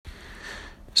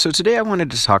So today I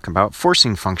wanted to talk about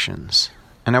forcing functions,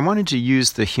 and I wanted to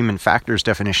use the human factors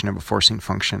definition of a forcing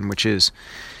function, which is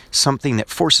something that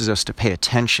forces us to pay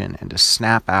attention and to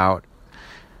snap out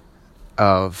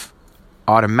of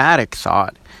automatic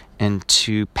thought and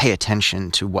to pay attention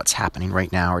to what's happening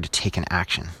right now or to take an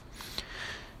action.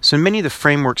 So in many of the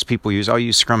frameworks people use, I'll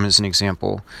use Scrum as an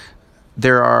example,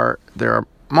 there are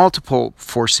multiple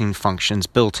forcing functions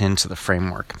built into the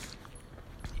framework.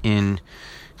 In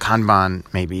Kanban,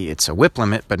 maybe it's a WIP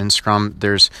limit, but in Scrum,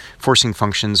 there's forcing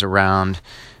functions around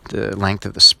the length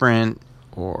of the sprint,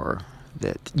 or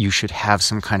that you should have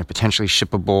some kind of potentially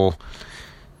shippable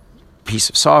piece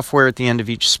of software at the end of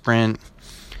each sprint,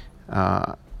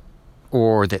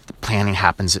 or that the planning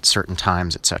happens at certain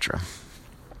times, etc.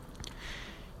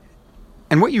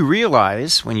 And what you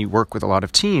realize when you work with a lot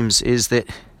of teams is that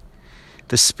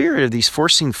the spirit of these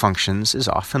forcing functions is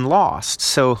often lost.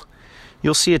 So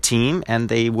you'll see a team and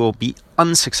they will be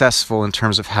unsuccessful in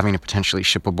terms of having a potentially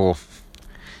shippable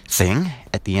thing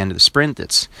at the end of the sprint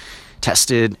that's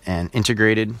tested and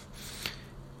integrated.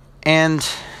 And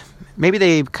maybe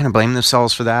they kind of blame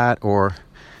themselves for that, or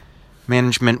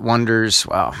management wonders,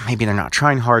 well, maybe they're not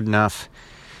trying hard enough.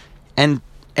 And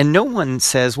no one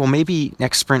says, well, maybe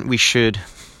next sprint we should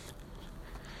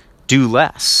do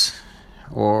less,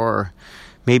 or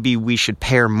maybe we should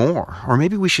pair more, or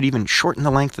maybe we should even shorten the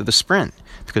length of the sprint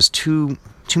because too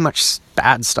much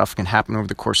bad stuff can happen over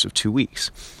the course of 2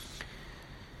 weeks.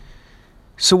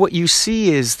 So what you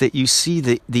see is that you see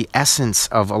the essence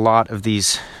of a lot of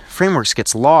these frameworks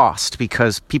gets lost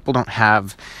because people don't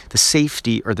have the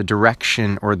safety or the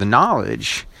direction or the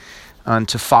knowledge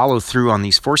to follow through on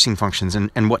these forcing functions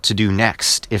and what to do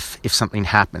next if something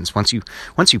happens. Once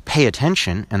you pay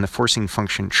attention and the forcing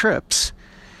function trips,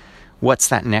 what's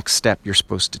that next step you're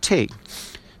supposed to take?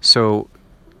 So,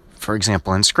 for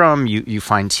example, in Scrum, you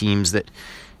find teams that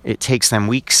it takes them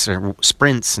weeks or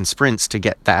sprints and sprints to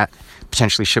get that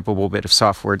potentially shippable bit of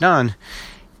software done,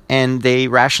 and they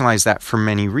rationalize that for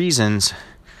many reasons,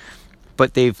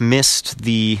 but they've missed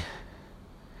the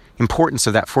importance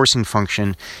of that forcing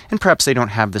function, and perhaps they don't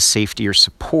have the safety or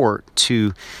support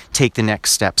to take the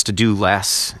next steps to do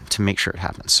less to make sure it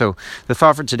happens. So the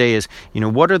thought for today is,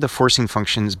 what are the forcing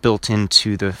functions built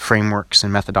into the frameworks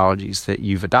and methodologies that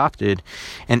you've adopted,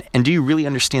 and do you really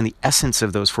understand the essence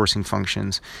of those forcing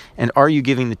functions, and are you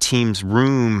giving the teams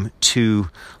room to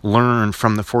learn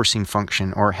from the forcing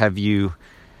function, or have you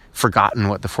forgotten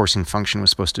what the forcing function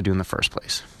was supposed to do in the first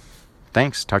place?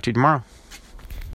 Thanks. Talk to you tomorrow.